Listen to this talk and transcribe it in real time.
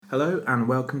Hello and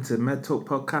welcome to MedTalk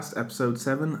Podcast episode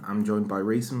 7. I'm joined by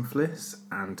Reese and Fliss,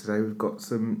 and today we've got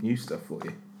some new stuff for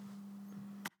you.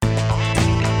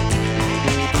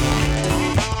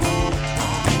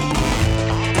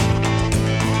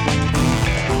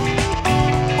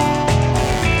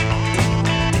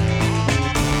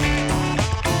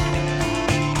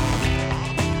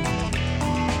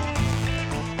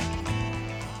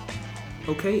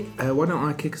 Okay, why don't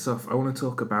I kick us off? I want to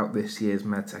talk about this year's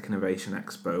medtech Innovation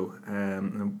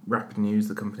Expo. Rapid News,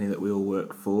 the company that we all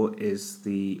work for, is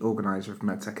the organiser of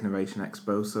medtech Innovation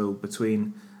Expo. So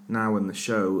between now and the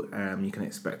show, you can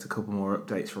expect a couple more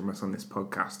updates from us on this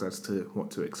podcast as to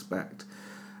what to expect.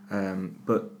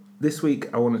 But this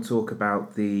week I want to talk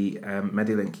about the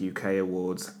Medilink UK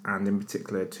Awards, and in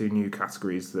particular two new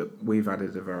categories that we've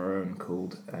added of our own.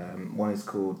 One is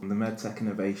called the Medtech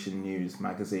Innovation News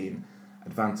Magazine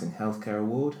Advancing Healthcare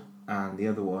Award, and the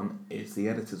other one is the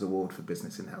Editor's Award for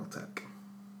Business in Health Tech.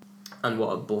 And what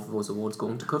are both of those awards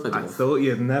going to cover? I thought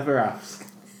you'd never ask.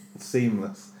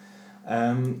 Seamless.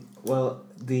 Well,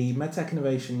 the MedTech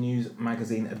Innovation News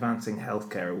Magazine Advancing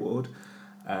Healthcare Award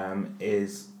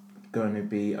is going to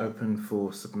be open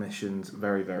for submissions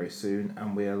very, very soon,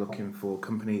 and we are looking for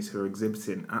companies who are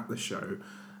exhibiting at the show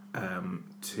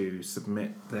to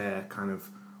submit their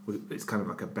it's kind of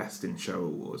like a best in show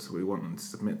award, so we want them to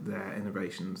submit their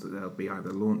innovations that they'll be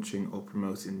either launching or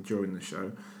promoting during the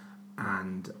show.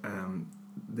 And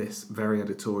this very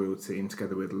editorial team,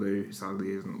 together with Lou, who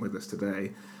sadly isn't with us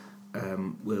today,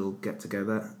 will get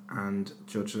together and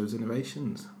judge those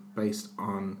innovations based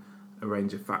on a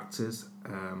range of factors,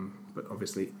 but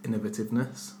obviously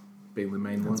innovativeness being the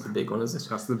main one. That's the big one, is it?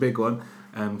 That's the big one.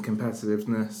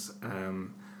 Competitiveness,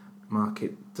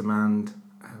 market demand,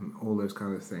 all those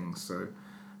kind of things. So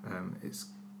it's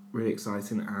really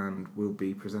exciting, and we'll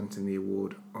be presenting the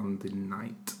award on the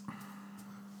night.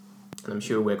 And I'm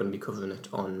sure we're going to be covering it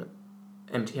on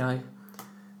MTI,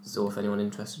 so if anyone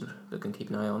interested, they can keep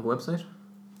an eye on the website.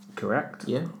 Correct.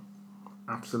 Yeah.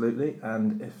 Absolutely.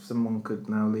 And if someone could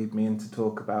now lead me in to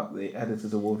talk about the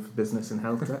Editor's Award for Business in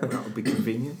Health Tech, that would be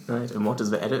convenient. Right, and what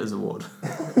does the Editor's Award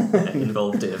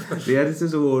involve, Dave? The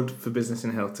Editor's Award for Business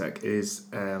in Health Tech is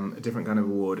a different kind of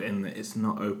award in that it's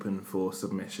not open for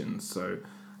submissions. So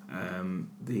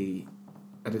the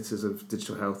editors of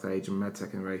Digital Health Age and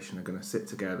MedTech Innovation are going to sit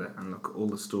together and look at all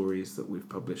the stories that we've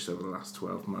published over the last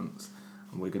 12 months.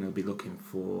 And we're going to be looking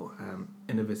for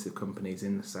innovative companies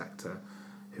in the sector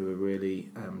who are really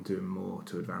doing more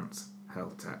to advance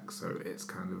health tech. So it's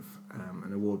kind of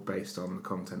an award based on the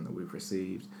content that we've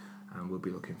received, and we'll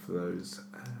be looking for those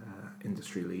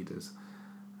industry leaders,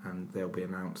 and they'll be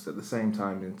announced at the same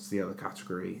time as the other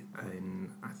category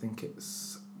in, I think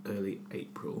it's early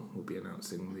April. We'll be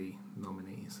announcing the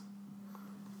nominees.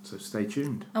 So stay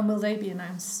tuned. And will they be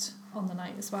announced on the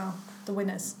night as well, the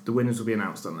winners? The winners will be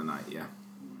announced on the night, yeah.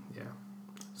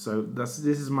 So this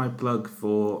is my plug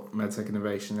for MedTech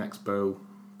Innovation Expo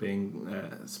being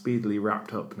speedily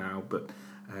wrapped up now, but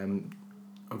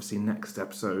obviously next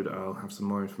episode I'll have some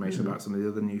more information about some of the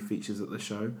other new features at the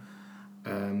show.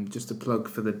 Just a plug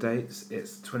for the dates,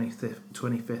 it's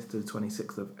 25th to the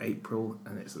 26th of April,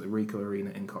 and it's at the Rico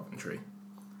Arena in Coventry.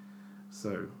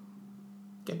 So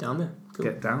Get down there. Cool.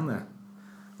 Get down there.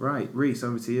 Right, Reese,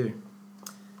 over to you.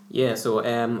 Yeah, so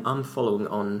I'm following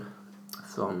on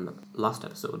from last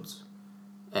episode's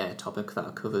topic that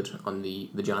I covered on the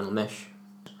vaginal mesh.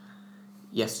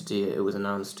 Yesterday it was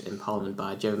announced in Parliament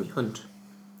by Jeremy Hunt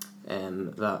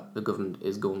that the government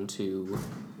is going to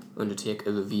undertake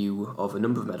a review of a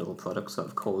number of medical products that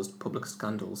have caused public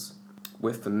scandals.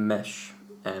 With the mesh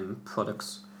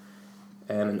products,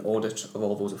 an audit of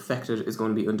all those affected is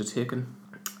going to be undertaken,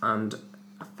 and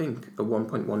I think a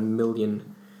 £1.1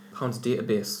 million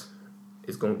database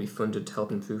is going to be funded to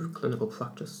help improve clinical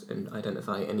practice and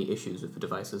identify any issues with the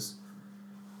devices.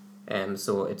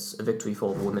 So it's a victory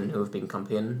for the women who have been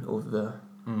campaigning over the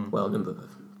number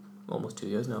of almost 2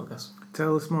 years now, I guess.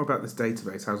 Tell us more about this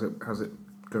database. How's it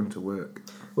going to work?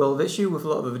 Well, the issue with a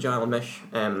lot of the vaginal mesh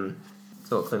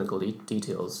sort of clinical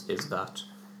details is that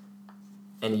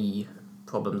any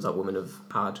problems that women have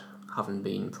had haven't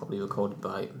been properly recorded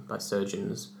by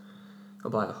surgeons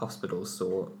or by the hospitals,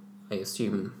 so I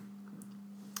assume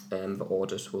the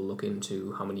audit will look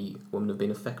into how many women have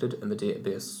been affected, and the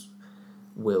database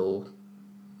will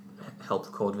help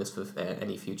record this for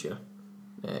any future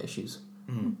issues.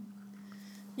 Mm.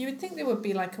 You would think there would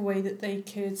be like a way that they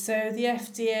could. So the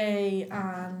FDA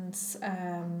and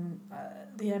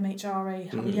the MHRA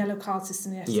have a yellow card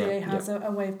system. The FDA has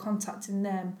a way of contacting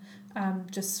them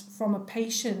just from a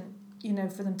patient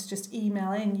for them to just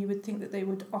email in, you would think that they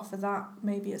would offer that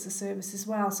maybe as a service as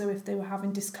well. So if they were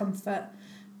having discomfort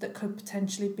that could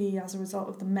potentially be as a result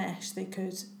of the mesh, they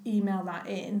could email that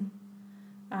in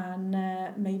and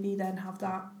maybe then have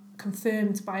that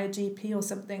confirmed by a GP or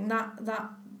something. That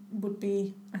would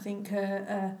be, I think,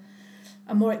 a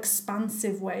more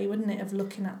expansive way, wouldn't it, of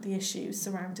looking at the issues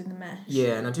surrounding the mesh.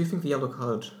 Yeah, and I do think the yellow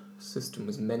card system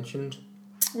was mentioned.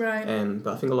 Right.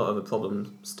 But I think a lot of the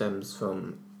problem stems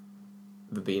from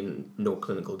there being no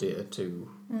clinical data to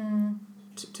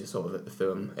sort of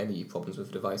affirm any problems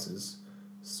with devices.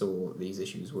 So these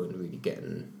issues weren't really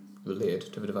getting relayed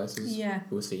to the devices. Yeah.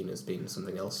 Who were seen as being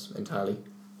something else entirely.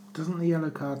 Doesn't the yellow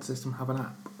card system have an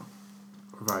app?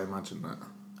 Or have I imagined that?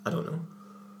 I don't know.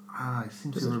 I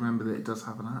seem to remember that it does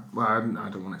have an app. Well, I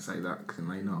don't want to say that because it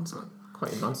may not, but...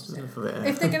 Quite advanced, isn't it? For it,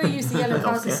 if they're going to use the yellow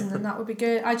card system, then that would be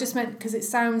good. I just meant because it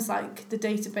sounds like the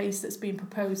database that's being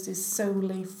proposed is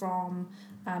solely from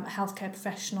a healthcare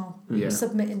professional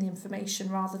submitting the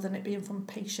information rather than it being from a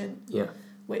patient. Yeah.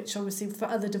 Which obviously for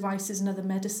other devices and other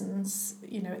medicines,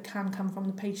 it can come from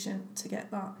the patient to get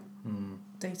that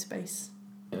database.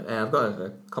 Yeah, I've got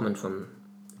a comment from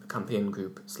the campaign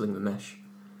group Sling the Mesh.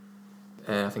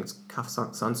 I think it's Kath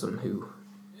Sansom who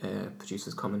produced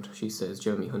this comment. She says,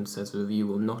 Jeremy Hunt says the review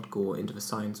will not go into the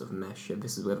science of mesh, and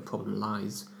this is where the problem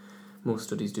lies. Most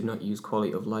studies do not use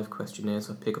quality of life questionnaires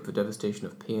or pick up the devastation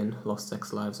of pain, lost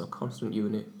sex lives, or constant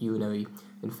urinary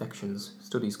infections.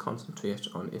 Studies concentrate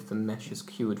on if the mesh has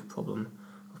cured the problem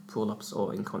of prolapse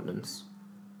or incontinence.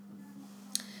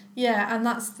 Yeah, and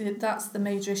that's the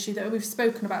major issue that we've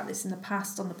spoken about this in the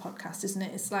past on the podcast, isn't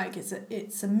it? It's like it's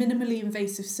a minimally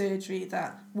invasive surgery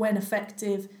that, when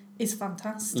effective, is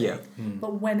fantastic. Yeah.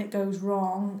 But when it goes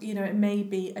wrong, it may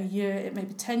be a year, it may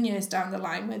be 10 years down the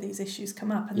line where these issues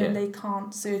come up, and then they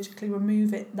can't surgically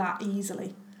remove it that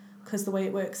easily, because the way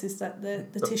it works is that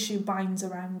the tissue binds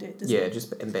around it. It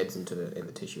just embeds into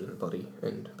the tissue in the body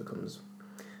and becomes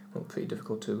pretty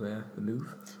difficult to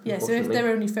remove. Yeah, so if they're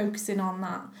only focusing on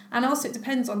that, and also it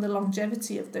depends on the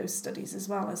longevity of those studies as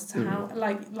well as to how,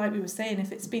 like we were saying,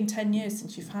 if it's been 10 years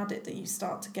since you've had it that you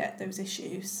start to get those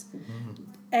issues,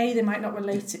 they might not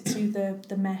relate it to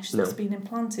the mesh that's been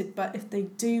implanted, but if they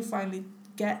do finally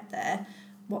get there,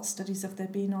 what studies have there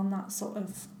been on that sort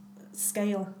of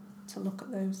scale to look at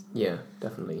those? Yeah,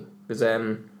 definitely. Because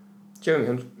Jeremy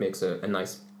Hunt makes a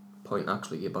nice point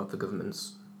actually about the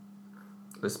government's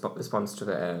response to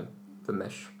the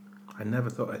mesh. I never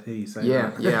thought I'd hear you say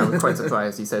that. Yeah, I'm quite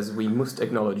surprised. He says, we must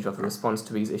acknowledge that the response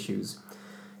to these issues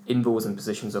in those in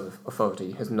positions of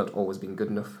authority has not always been good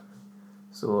enough.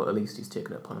 So at least he's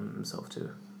taken it upon himself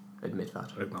to admit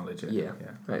that. Acknowledge it. Yeah.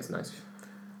 That's nice.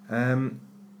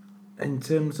 In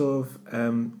terms of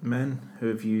men who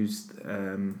have used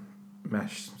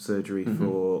mesh surgery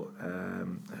for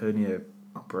hernia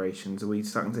operations, are we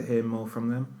starting to hear more from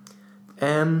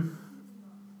them?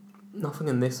 Nothing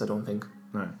in this, I don't think.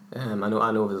 No. I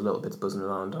know there's a little bit buzzing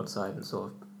around outside and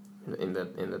sort of in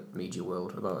the media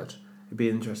world about it. It'd be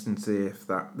interesting to see if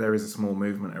there is a small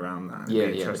movement around that.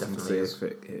 It'd be interesting to see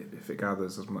if it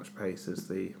gathers as much pace as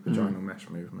the vaginal mesh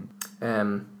movement.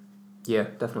 Yeah,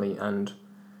 definitely. And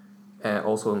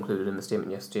also included in the statement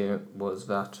yesterday was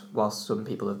that whilst some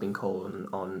people have been calling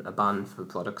on a ban for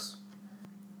products,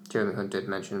 Jeremy Hunt did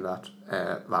mention that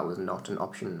that was not an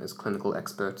option, as clinical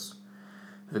experts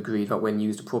have agreed that when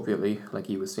used appropriately, like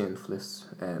you were saying, Fliss,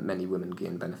 many women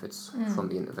gain benefits from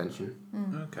the intervention.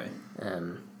 Okay.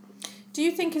 Do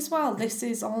you think as well this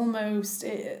is almost,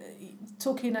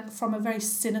 talking from a very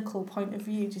cynical point of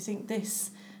view, do you think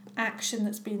this action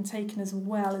that's being taken as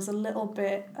well is a little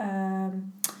bit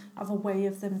of a way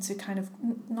of them to kind of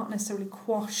not necessarily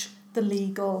quash the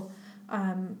legal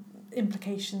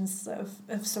implications that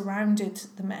have surrounded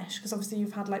the mesh? Because obviously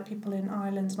you've had like people in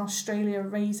Ireland and Australia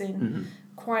raising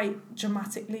quite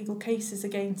dramatic legal cases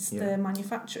against the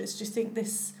manufacturers. Do you think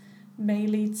this may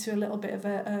lead to a little bit of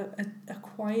a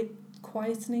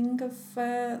quietening of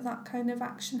that kind of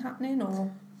action happening,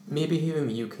 or maybe here in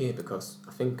the UK, because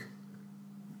I think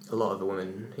a lot of the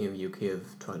women here in the UK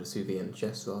have tried to sue the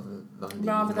NHS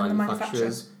rather than the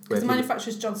manufacturers. Because the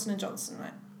manufacturer's Johnson & Johnson,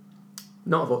 right?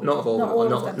 Not of all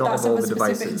the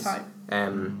devices. Type.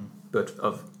 But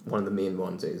of one of the main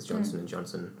ones is Johnson &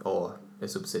 Johnson, or a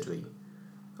subsidiary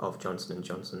of Johnson &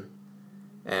 Johnson.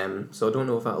 So I don't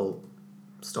know if that'll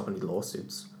stop any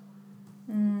lawsuits.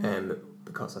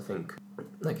 Because I think,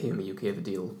 like here in the UK, they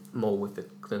deal more with the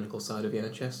clinical side of the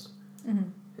NHS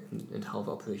and how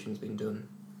the operation's being done.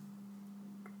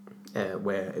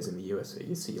 Whereas in the US,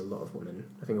 you see a lot of women,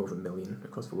 I think over 1 million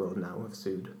across the world now, have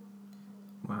sued.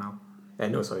 Wow.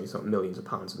 No, sorry, it's not millions of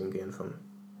pounds have been gained from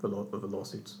the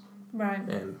lawsuits. Right.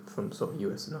 From sort of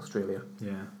US and Australia.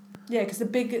 Yeah. Yeah, because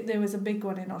there was a big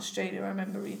one in Australia. I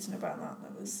remember reading about that.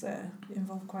 That was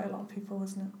involved quite a lot of people,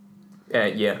 wasn't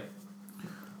it? Yeah.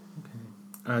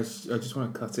 I just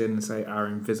want to cut in and say our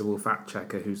invisible fact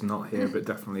checker, who's not here but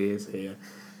definitely is here,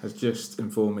 has just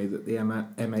informed me that the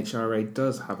MHRA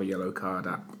does have a yellow card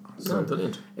app. So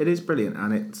brilliant. It is brilliant,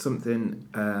 and it's something.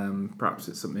 Perhaps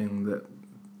it's something that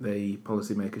the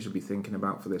policymakers should be thinking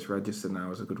about for this register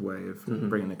now as a good way of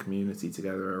bringing the community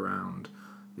together around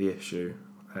the issue.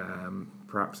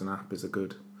 Perhaps an app is a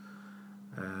good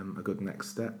next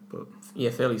step, but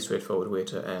fairly straightforward way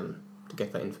to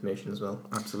get that information as well.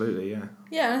 Absolutely, yeah.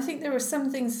 Yeah, and I think there are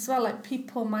some things as well, like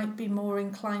people might be more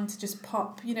inclined to just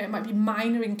pop, it might be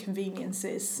minor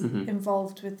inconveniences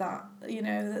involved with that,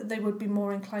 that they would be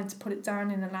more inclined to put it down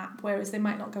in an app, whereas they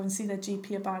might not go and see their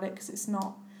GP about it because it's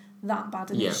not that bad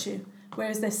an issue,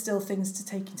 whereas there's still things to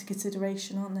take into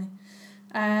consideration, aren't they?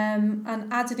 And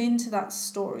added into that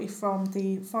story from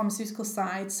the pharmaceutical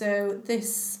side, so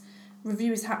this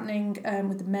review is happening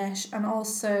with the mesh, and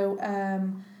also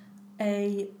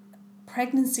a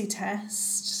pregnancy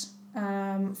test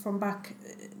from back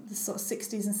the sort of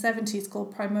 60s and 70s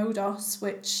called Primodos,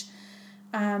 which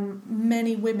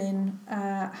many women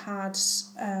had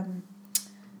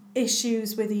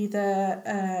issues with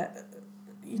either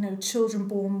children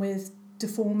born with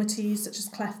deformities such as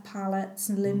cleft palates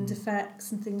and limb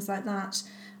defects and things like that,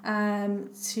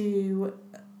 to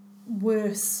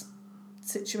worse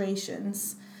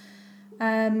situations.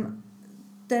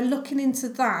 They're looking into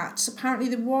that. Apparently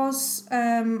there was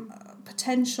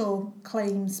potential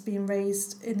claims being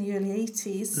raised in the early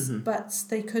 80s, but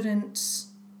they couldn't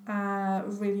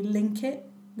really link it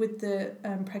with the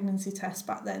pregnancy test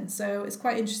back then. So it's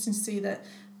quite interesting to see that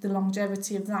the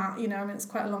longevity of that, it's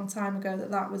quite a long time ago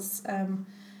that was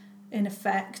in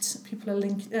effect. People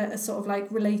are sort of like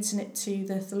relating it to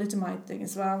the thalidomide thing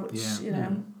as well, which,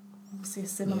 obviously a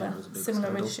similar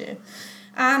issue.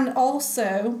 And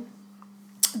also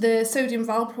the sodium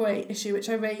valproate issue, which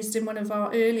I raised in one of our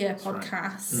earlier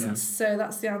podcasts. Right. So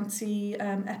that's the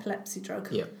anti-epilepsy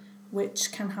drug,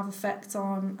 which can have effect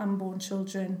on unborn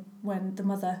children when the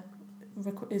mother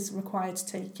is required to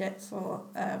take it for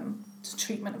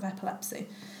treatment of epilepsy.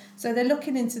 So they're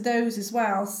looking into those as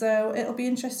well. So it'll be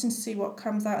interesting to see what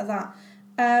comes out of that.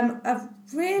 A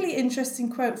really interesting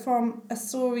quote from a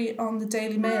story on the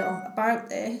Daily Mail about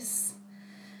this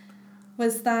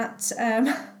was that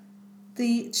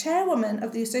the chairwoman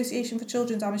of the Association for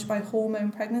Children Damaged by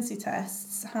Hormone Pregnancy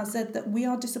Tests has said that we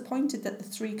are disappointed that the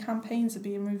 3 campaigns are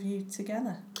being reviewed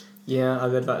together. Yeah, I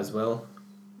read that as well.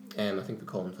 I think they're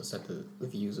calling for separate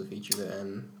reviews of each of the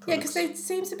products. Yeah, because they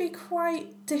seem to be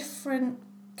quite different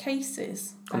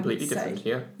cases. Completely different,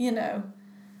 yeah.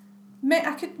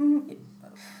 I could...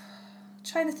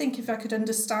 trying to think if I could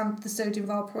understand the sodium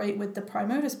valproate with the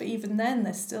Primodos, but even then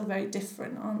they're still very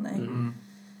different, aren't they?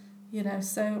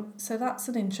 So that's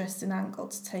an interesting angle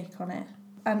to take on it.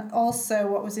 And also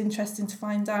what was interesting to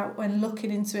find out when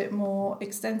looking into it more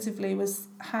extensively was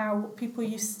how people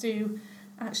used to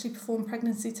actually perform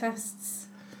pregnancy tests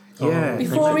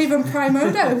before even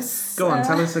Primodos. Go on,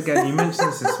 tell us again. You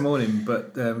mentioned this morning,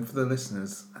 but for the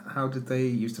listeners, how did they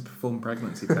used to perform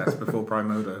pregnancy tests before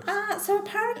Primodos? So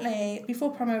apparently,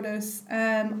 before Primodos,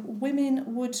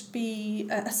 women would be...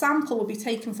 a sample would be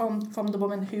taken from the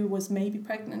woman who was maybe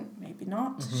pregnant, maybe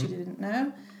not, she didn't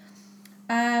know.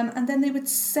 And then they would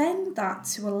send that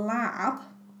to a lab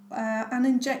and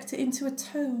inject it into a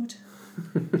toad.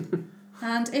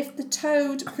 And if the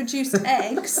toad produced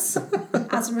eggs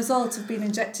as a result of being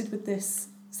injected with this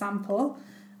sample,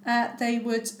 it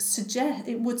would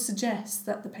suggest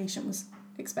that the patient was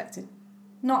expecting.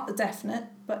 Not a definite,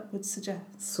 but would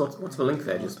suggest. So what's the link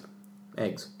there? Just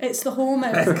eggs? It's the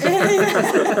hormones. It's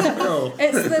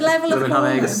the level of hormones. Women have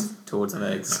eggs, toads have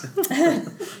eggs.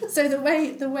 So the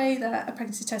way that a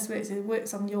pregnancy test works, it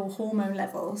works on your hormone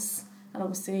levels. And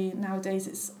obviously nowadays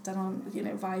it's done on,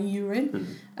 via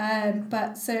urine.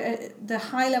 But so the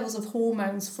high levels of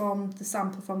hormones from the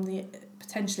sample from the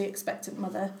potentially expectant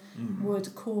mother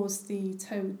would cause the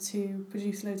toad to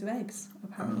produce loads of eggs,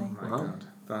 apparently. Oh my God.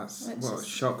 That's a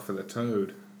shock for the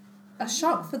toad. A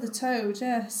shock for the toad,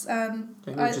 yes.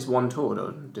 Just one toad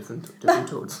or different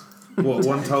toads? What,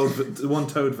 one toad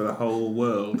for the whole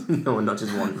world? No, not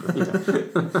just one.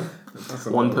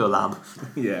 One per lab.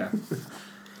 Yeah.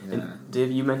 And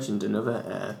Dave, you mentioned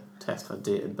another test that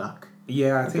dated back.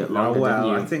 Yeah, I think. Longer,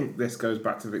 I think this goes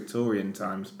back to Victorian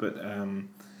times, but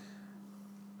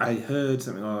I heard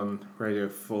something on Radio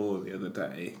 4 the other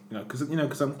day,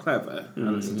 because I'm clever. I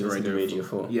listen to Radio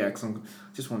 4. Yeah, because I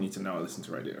just want you to know I listen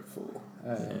to Radio 4.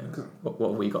 What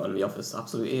have we got in the office?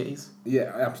 Absolute 80s?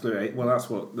 Yeah, Absolute 80s.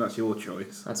 Well, that's your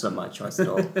choice. That's not my choice at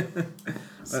all.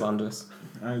 Slanderous.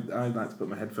 I like to put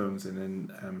my headphones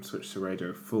in and switch to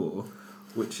Radio 4,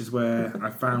 which is where I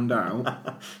found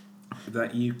out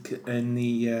that in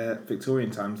the Victorian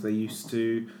times, they used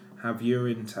to have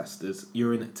urine tasters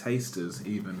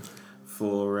even,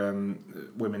 for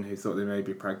women who thought they may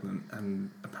be pregnant, and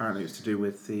apparently it's to do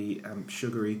with the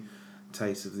sugary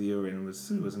taste of the urine was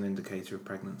an indicator of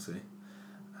pregnancy,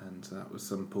 and that was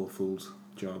some poor fool's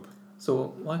job.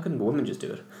 So why couldn't women just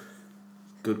do it?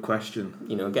 Good question.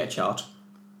 Get a chart.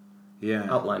 Yeah.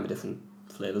 Outline the different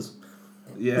flavours.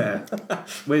 Yeah.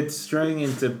 We're straying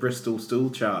into Bristol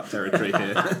stool chart territory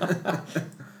here.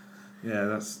 Yeah,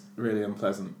 that's really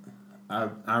unpleasant.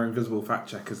 Our invisible fact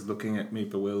checker's looking at me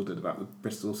bewildered about the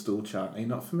Bristol stool chart. Are you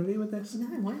not familiar with this? No,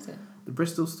 what is it? The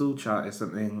Bristol stool chart is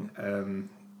something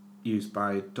used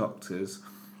by doctors.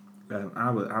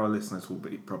 Our listeners will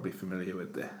be probably familiar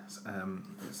with this.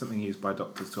 It's something used by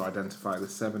doctors to identify the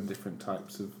 7 different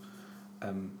types of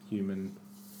human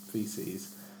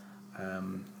feces,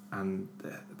 and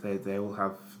they all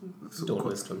have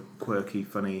sort of quirky,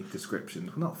 funny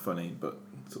descriptions. Well, not funny, but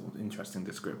sort of interesting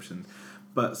descriptions.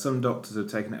 But some doctors have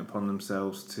taken it upon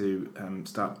themselves to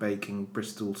start baking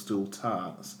Bristol stool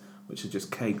tarts, which are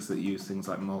just cakes that use things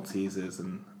like Maltesers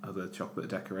and other chocolate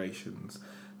decorations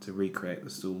to recreate the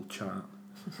stool chart.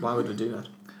 Why would they do that?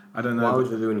 I don't know. Why would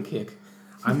they do a cake?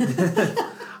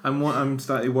 I'm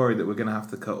slightly worried that we're going to have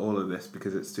to cut all of this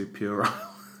because it's too puerile.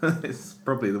 It's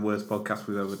probably the worst podcast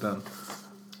we've ever done.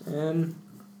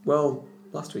 Well,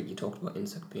 last week you talked about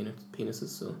insect penises,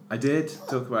 so... I did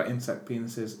talk about insect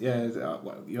penises. Yeah,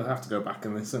 well, you'll have to go back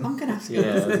and listen. I'm going to have to.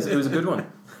 Yeah, it was a good one.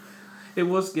 It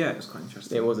was quite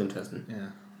interesting. It was interesting.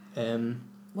 Yeah.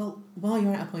 Well, while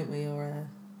you're at a point where you're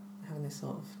having this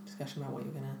sort of discussion about what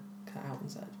you're going to cut out and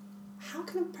such, how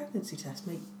can a pregnancy test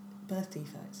make birth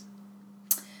defects?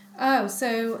 Oh,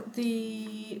 so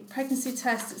the pregnancy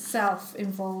test itself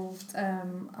involved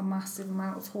a massive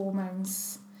amount of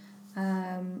hormones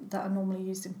that are normally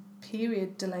used in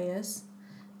period delayers.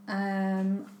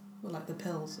 Well, like the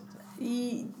pills?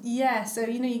 Yeah, so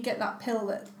you get that pill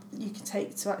that you can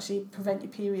take to actually prevent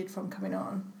your period from coming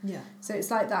on. Yeah. So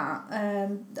it's like that, at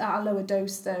a lower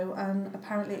dose though, and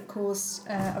apparently it caused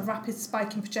a rapid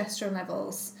spike in progesterone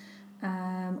levels,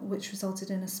 which resulted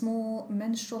in a small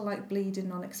menstrual-like bleed in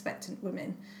non-expectant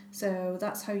women. So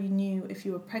that's how you knew if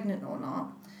you were pregnant or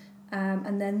not.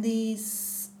 And then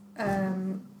these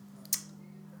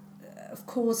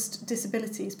caused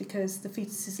disabilities because the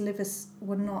fetus's livers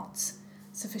were not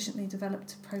sufficiently developed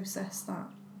to process that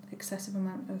excessive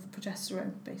amount of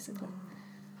progesterone, basically.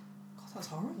 God, that's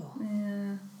horrible.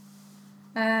 Yeah.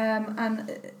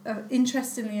 And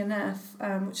interestingly enough,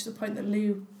 which is a point that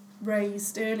Lou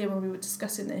raised earlier when we were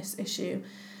discussing this issue,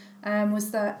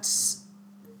 was that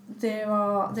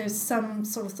there's some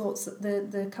sort of thoughts that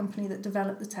the company that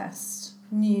developed the test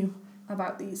knew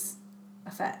about these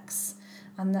effects,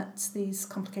 and that these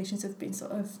complications have been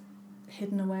sort of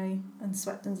hidden away and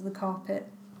swept under the carpet.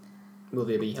 Will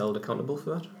they be held accountable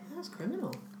for that? That's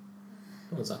criminal.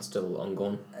 Or is that still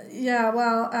ongoing? Yeah,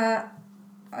 well,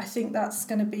 I think that's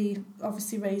going to be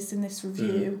obviously raised in this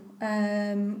review.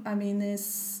 I mean,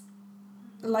 there's,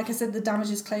 like I said, the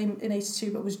damages claim in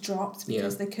 82 but was dropped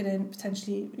because they couldn't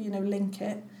potentially, link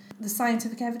it. The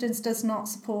scientific evidence does not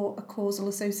support a causal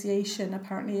association,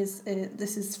 apparently.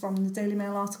 This is from the Daily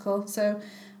Mail article. So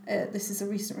this is a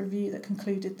recent review that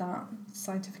concluded that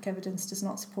scientific evidence does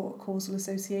not support a causal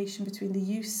association between the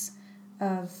use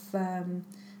of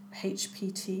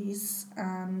HPTs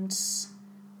and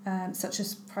such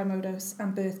as primodose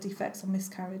and birth defects or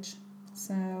miscarriage.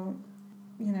 So,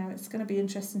 it's going to be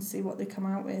interesting to see what they come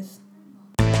out with.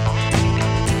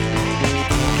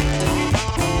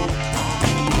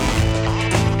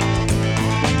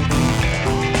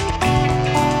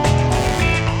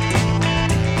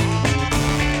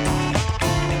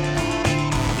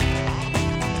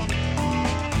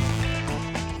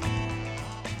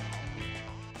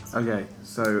 Okay,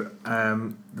 so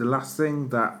the last thing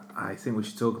that I think we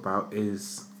should talk about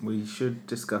is we should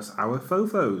discuss our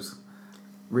fofos.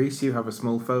 Reese, you have a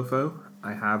small fofo.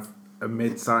 I have a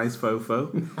mid-size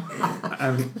fofo.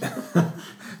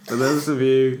 For those of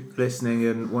you listening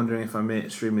and wondering if I'm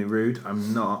extremely rude,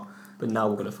 I'm not. But now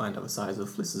we're going to find out the size of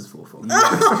Fliss's fofo.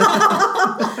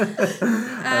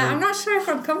 I'm not sure if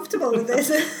I'm comfortable with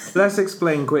this. Let's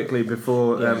explain quickly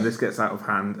before this gets out of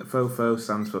hand. FOFO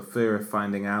stands for Fear of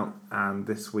Finding Out, and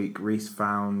this week Reese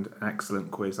found an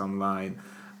excellent quiz online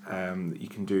that you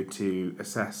can do to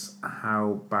assess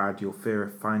how bad your fear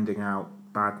of finding out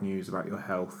bad news about your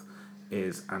health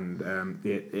is, and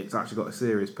it's actually got a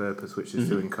serious purpose, which is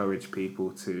to encourage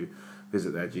people to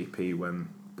visit their GP when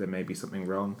there may be something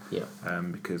wrong,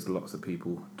 because lots of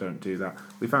people don't do that.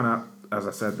 We found out, as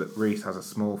I said, that Reese has a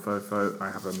small fofo,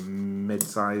 I have a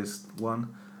mid-sized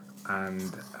one,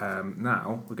 and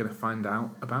now we're going to find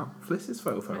out about Fliss's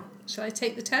fofo. Shall I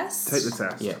take the test? Take the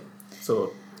test. Yeah.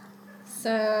 So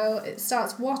it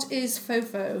starts, what is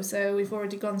FOFO? So we've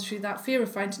already gone through that. Fear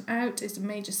of finding out is a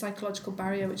major psychological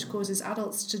barrier which causes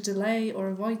adults to delay or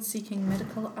avoid seeking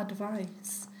medical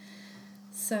advice.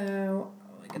 So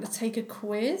we're going to take a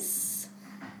quiz.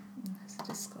 There's a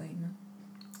disclaimer.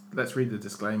 Let's read the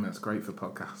disclaimer, it's great for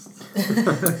podcasts.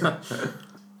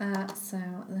 So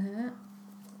there.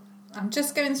 I'm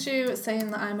just going through saying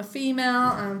that I'm a female.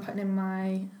 I'm putting in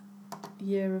my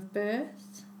year of birth.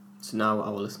 So now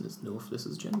our listeners know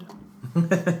Fliss's gender. I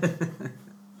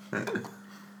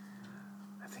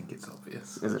think it's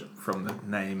obvious. Is it? From the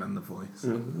name and the voice.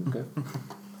 Okay.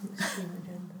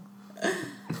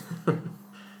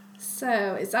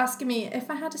 So it's asking me, if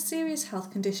I had a serious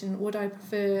health condition, would I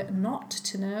prefer not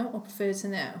to know or prefer to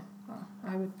know? Well,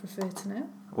 I would prefer to know.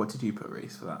 What did you put,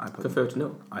 Reese, for that? I put Prefer to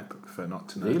know. I prefer not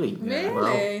to know. Really? Really?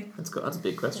 Wow. That's a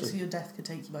big So question. your death could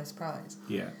take you by surprise.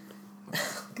 Yeah.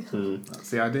 Hmm. That's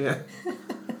the idea.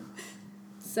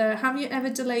 So have you ever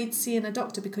delayed seeing a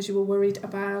doctor because you were worried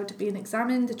about being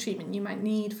examined, the treatment you might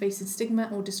need, facing stigma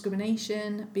or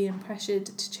discrimination, being pressured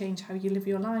to change how you live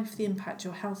your life, the impact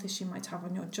your health issue might have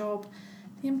on your job,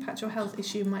 the impact your health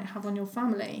issue might have on your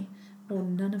family, or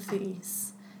none of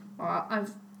these? Well, I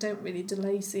don't really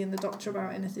delay seeing the doctor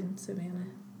about anything, to be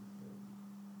honest.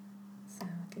 So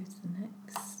I'll go to the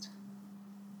next.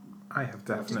 I have What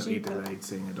did definitely you put? delayed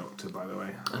seeing a doctor, by the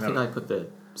way. I think I put the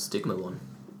stigma one.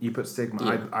 You put stigma.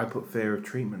 Yeah. I put fear of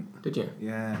treatment. Did you?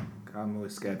 Yeah, I'm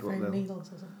always scared what Throwing they'll... needles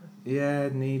or something. Yeah,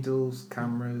 needles,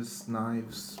 cameras,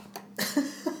 knives,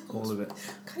 all of it.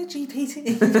 What kind of GPT are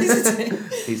you visiting?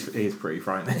 He's pretty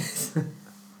frightening.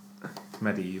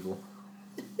 Medieval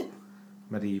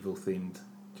themed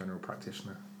general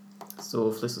practitioner. So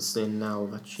Fliss is saying now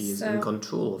that she is in So-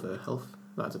 control of her health.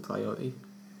 That's a priority.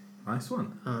 Nice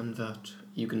one. And that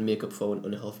you can make up for an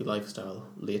unhealthy lifestyle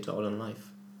later on in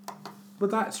life. But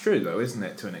that's true though, isn't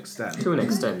it, to an extent? To an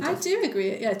extent. I do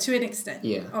agree, yeah, to an extent.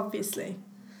 Yeah. Obviously.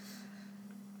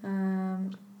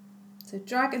 So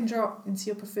drag and drop into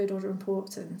your preferred order of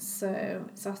importance. So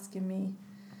it's asking me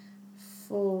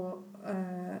for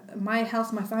my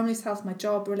health, my family's health, my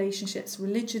job, relationships,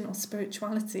 religion or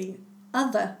spirituality,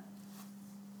 other.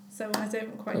 So I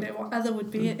don't quite know what other would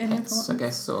be in Pets, I importance.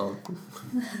 guess, or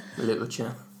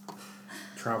literature.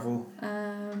 Travel.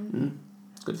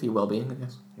 It's good for your well-being, I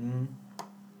guess. Mm.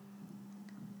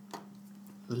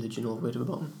 Religion all the way to the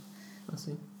bottom. I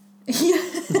see. Yeah.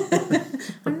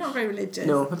 I'm not very religious.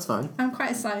 No, that's fine. I'm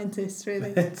quite a scientist,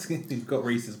 really. You've got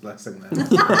Reese's blessing there.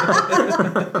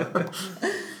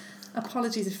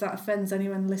 Apologies if that offends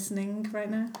anyone listening right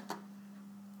now.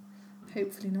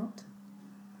 Hopefully not.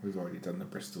 We've already done the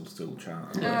Bristol stool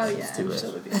chart. Oh Yeah, yeah, it's too I'm late.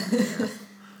 sure there'll be.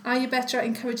 Are you better at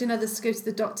encouraging others to go to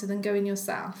the doctor than going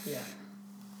yourself? Yeah.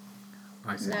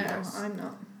 I said No, yes. I'm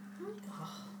not.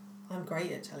 I'm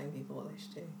great at telling people what they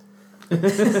should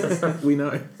do. We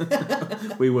know.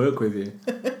 We work with you.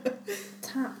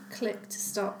 Tap, click to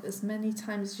stop as many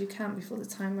times as you can before the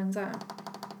time runs out.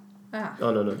 Ah,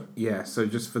 Oh, no. Yeah, so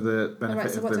just for the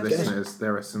benefit so of what the do I do? listeners,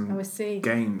 there are oh, some I see.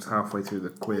 games halfway through the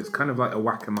quiz, kind of like a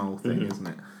whack-a-mole thing, Mhm. isn't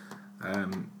it?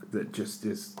 That just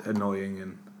is annoying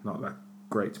and not that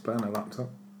great to play on a laptop.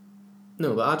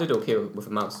 No, but I did okay with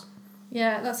a mouse.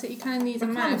 Yeah, that's it. You kind of need a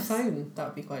On a mouse. phone, that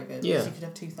would be quite good. Yeah. Because you could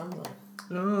have two thumbs on it.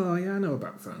 Oh, yeah, I know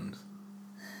about phones.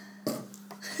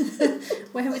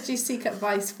 Where would you seek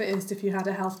advice first if you had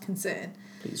a health concern?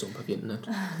 Please don't put the internet.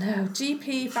 Oh, no.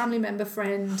 GP, family member,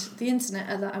 friend, the internet,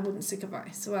 other, I wouldn't seek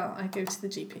advice. Well, I go to the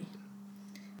GP.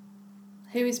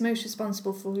 Who is most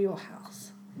responsible for your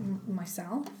health?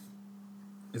 Myself?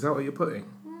 Is that what you're putting?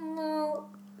 Well,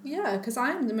 yeah, because I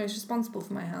am the most responsible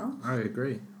for my health. I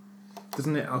agree.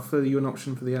 Doesn't it offer you an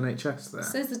option for the NHS there?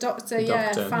 Says the doctor, The yeah,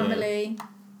 doctor, family.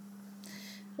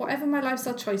 Whatever my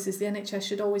lifestyle choices, the NHS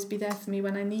should always be there for me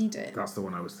when I need it. That's the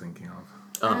one I was thinking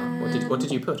of. What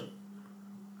did you put?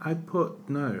 I put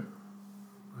no.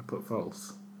 I put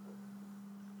false.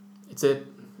 It's a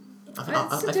I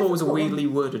thought it was a weirdly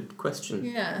worded question.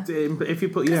 Yeah. If you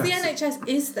put Because yes... the NHS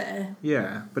is there.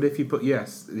 Yeah, but if you put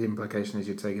yes, the implication is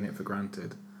you're taking it for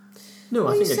granted. No,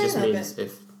 Well, I you think it say just that, means but-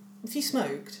 if... If you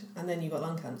smoked and then you got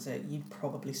lung cancer, you'd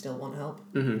probably still want help.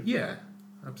 Mm-hmm. Yeah,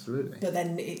 absolutely. But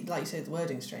then, like you say, the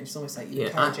wording's strange. It's almost like you Yeah,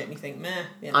 encourage it and you think, meh.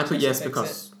 Yeah, I put yes fix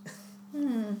because...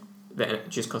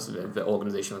 just because of the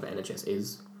organisation of the NHS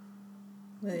is...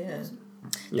 it. Well, yeah.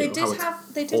 They did have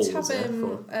always there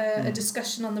for- a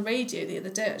discussion on the radio the other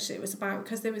day. Actually, it was about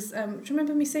because there was. Do you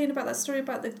remember me saying about that story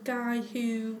about the guy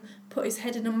who put his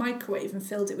head in a microwave and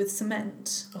filled it with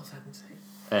cement? Oh, for heaven's sake.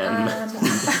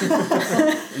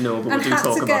 No, but And we do had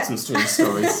talk to about get- some strange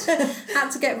stories. Had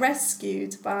to get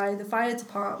rescued by the fire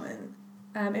department.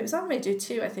 It was on Radio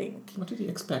 2, I think. What did you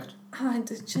expect?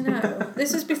 Did you know?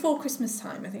 This was before Christmas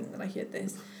time, I think, that I heard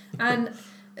this. And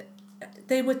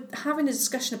they were having a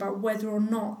discussion about whether or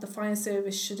not the fire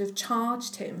service should have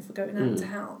charged him for going out to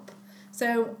help.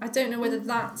 So I don't know whether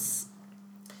that's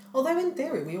Although in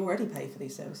theory we already pay for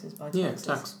these services by Yeah, taxes.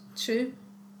 tax. true.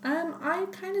 I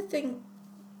kind of think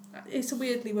it's a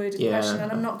weirdly worded Yeah. question,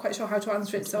 and I'm not quite sure how to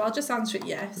answer it, so I'll just answer it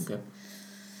yes. Okay.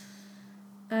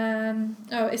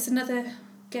 It's another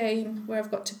game where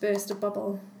I've got to burst a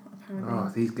bubble, apparently.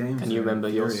 Oh, these games. Can you are remember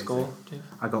your infuriating. score, Dave?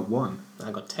 I got 1.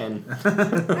 I got 10.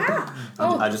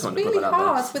 I just it's want to put really that out there.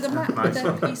 hard with a Mac with Nice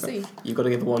a one. PC. You've got to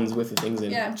get the ones with the things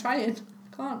in. Yeah, I'm trying.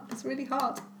 Can't. It's really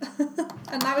hard.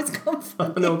 And now it's gone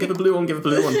from No, give a blue one, give a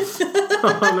blue one.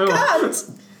 Oh, no.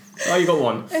 can't. Oh, you got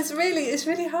one. It's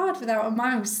really hard without a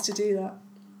mouse to do that.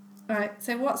 Alright,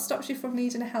 so what stops you from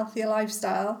leading a healthier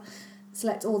lifestyle?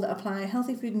 Select all that apply.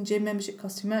 Healthy food and gym membership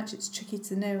costs too much. It's tricky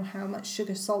to know how much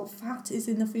sugar, salt, fat is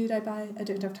in the food I buy. I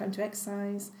don't have time to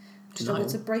exercise. Struggle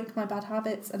to break my bad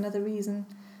habits. Another reason.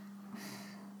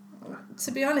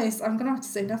 To be honest, I'm going to have to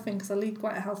say nothing because I lead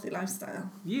quite a healthy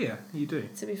lifestyle, Yeah, you do.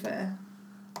 to be fair.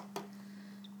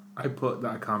 I put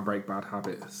that I can't break bad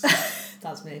habits.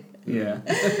 That's me. Yeah.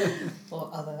 Or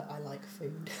other, I like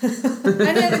food. I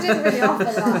know they didn't really offer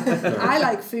that. I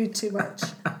like food too much.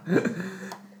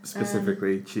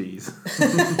 Specifically cheese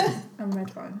And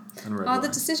red wine. and red Are wine. the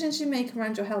decisions you make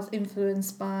around your health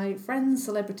influenced by friends,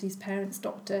 celebrities, parents,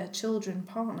 doctor, children,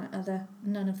 partner, other?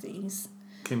 None of these.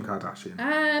 Kim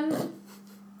Kardashian.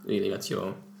 Really, that's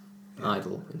your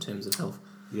idol in terms of health.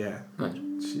 Yeah. Right.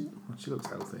 She looks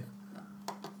healthy.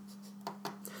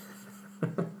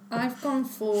 I've gone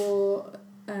for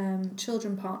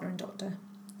children, partner, and doctor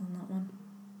on that one.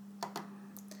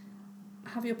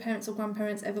 Have your parents or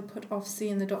grandparents ever put off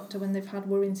seeing the doctor when they've had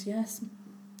worries? Yes.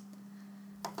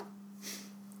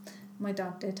 My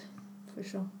dad did, for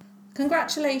sure.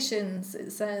 Congratulations,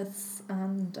 it says,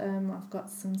 and I've got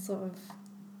some sort of...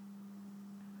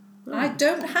 I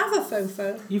don't have a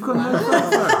fofo. You've got no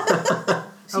photo.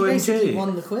 So you basically OMG.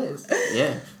 won the quiz.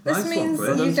 Yeah. This Nice one, means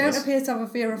Fliss. you don't Yes. appear to have a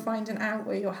fear of finding out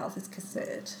where your health is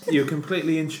considered. You're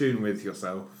completely in tune with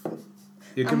yourself.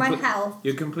 You're And my health.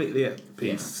 You're completely at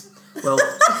peace. Well...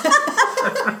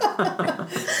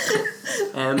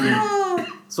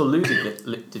 so Lou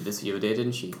did this the other day,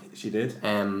 didn't she? She did.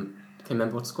 Can you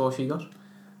remember what score she got?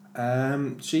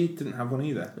 She didn't have one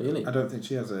either. Really? I don't think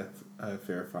she has a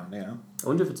fear of finding out. I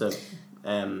wonder if it's a...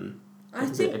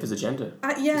 if it's a gender.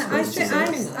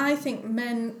 I think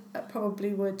men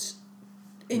probably would,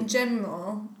 in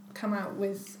general, come out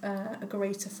with a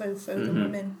greater fofo than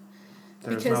women.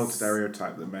 There's an old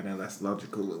stereotype that men are less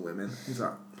logical than women. Is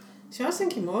that? See, I was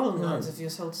thinking more along the lines of you're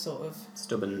told sort of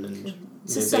Stubborn and...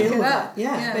 To suck it up.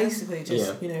 Yeah, basically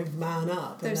just, Yeah. man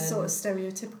up. Those and then, sort of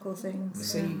stereotypical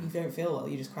things. So you don't feel well,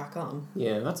 you just crack on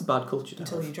Yeah, that's a bad culture to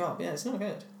until have. you drop. Yeah, it's not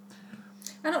good.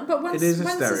 But once It is a as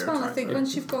well, I stereotype, think right?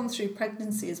 once you've gone through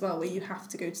pregnancy as well, where you have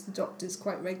to go to the doctors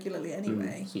quite regularly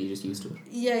anyway. So you're just used to it.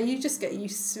 Yeah, you just get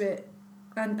used to it,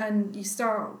 and you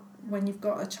start when you've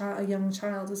got a young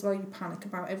child as well. You panic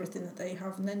about everything that they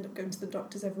have, and end up going to the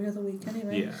doctors every other week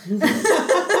anyway. Yeah.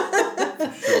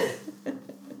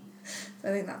 So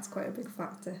I think that's quite a big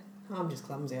factor. I'm just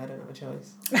clumsy, I don't have a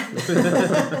choice.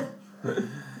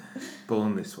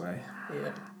 Born this way.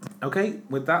 Yeah. Okay,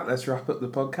 with that, let's wrap up the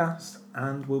podcast,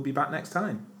 and we'll be back next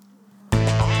time.